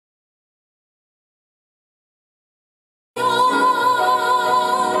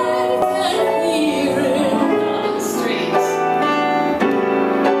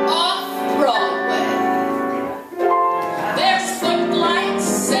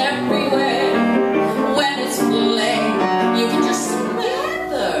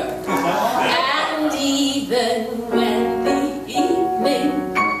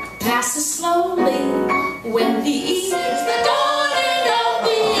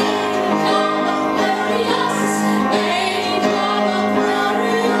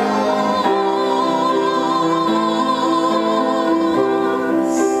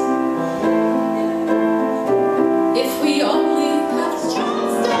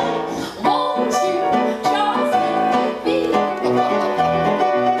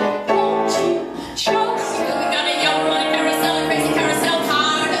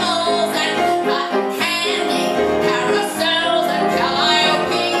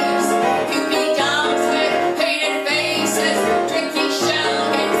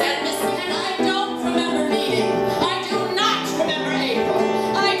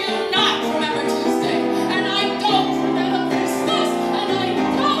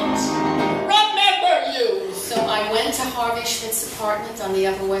Harvey Schmidt's apartment on the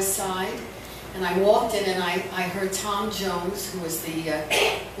Upper West Side, and I walked in and I heard Tom Jones, who was the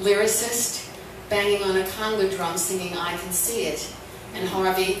lyricist, banging on a conga drum singing I Can See It. And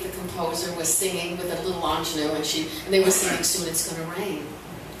Harvey, the composer, was singing with a little ingenue, and they were singing Soon It's Gonna Rain.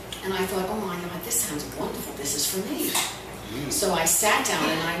 And I thought, oh my God, this sounds wonderful, this is for me. So I sat down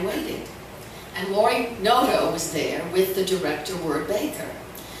and I waited. And Laurie Noto was there with the director, Word Baker.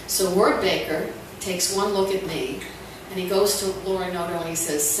 So Word Baker takes one look at me, and he goes to Laurie Noto and he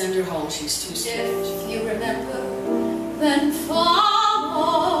says, send her home, she's too scared. If you remember, then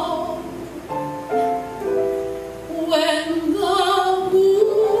follow when the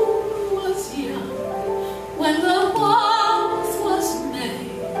moon was young, when the waltz was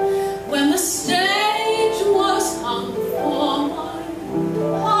made, when the stage was hung for my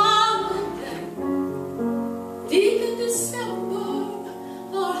holiday. Deep in December,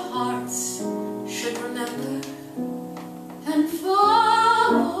 our hearts should remember and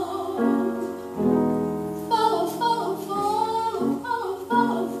follow.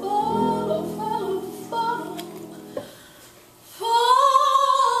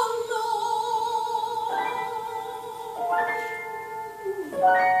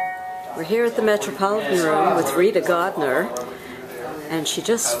 We're here at the Metropolitan Room with Rita Gardner, and she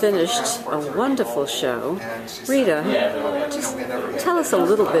just finished a wonderful show. Rita, just tell us a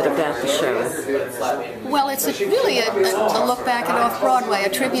little bit about the show. Well, it's really a look back at Off-Broadway, a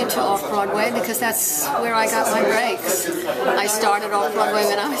tribute to Off-Broadway, because that's where I got my breaks. I started Off-Broadway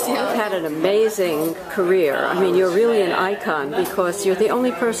when I was young. You've had an amazing career. I mean, you're really an icon because you're the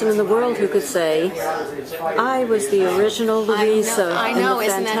only person in the world who could say, I was the original Louisa. I know,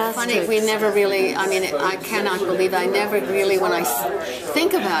 isn't that funny? We never really, I mean, I cannot believe I never really, when I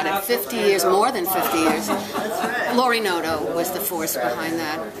think about it, 50 years, more than 50 years, Laurie Noto was the force behind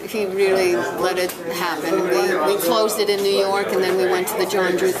that. He really let it happen. We closed it in New York, and then we went to the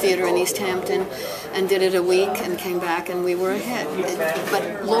John Drew Theater in East Hampton and did it a week and came back, and we were a hit.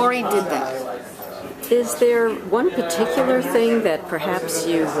 But Laurie did that. Is there one particular thing that perhaps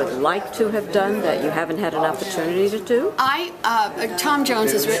you would like to have done that you haven't had an opportunity to do? Tom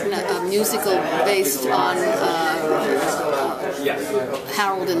Jones has written a musical based on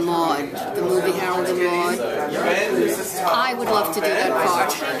Harold and Maude, the movie Harold and Maude. I would love to do that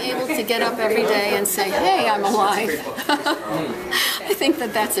part. Being able to get up every day and say, hey, I'm alive. I think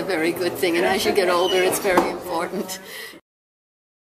that that's a very good thing, and as you get older, it's very important.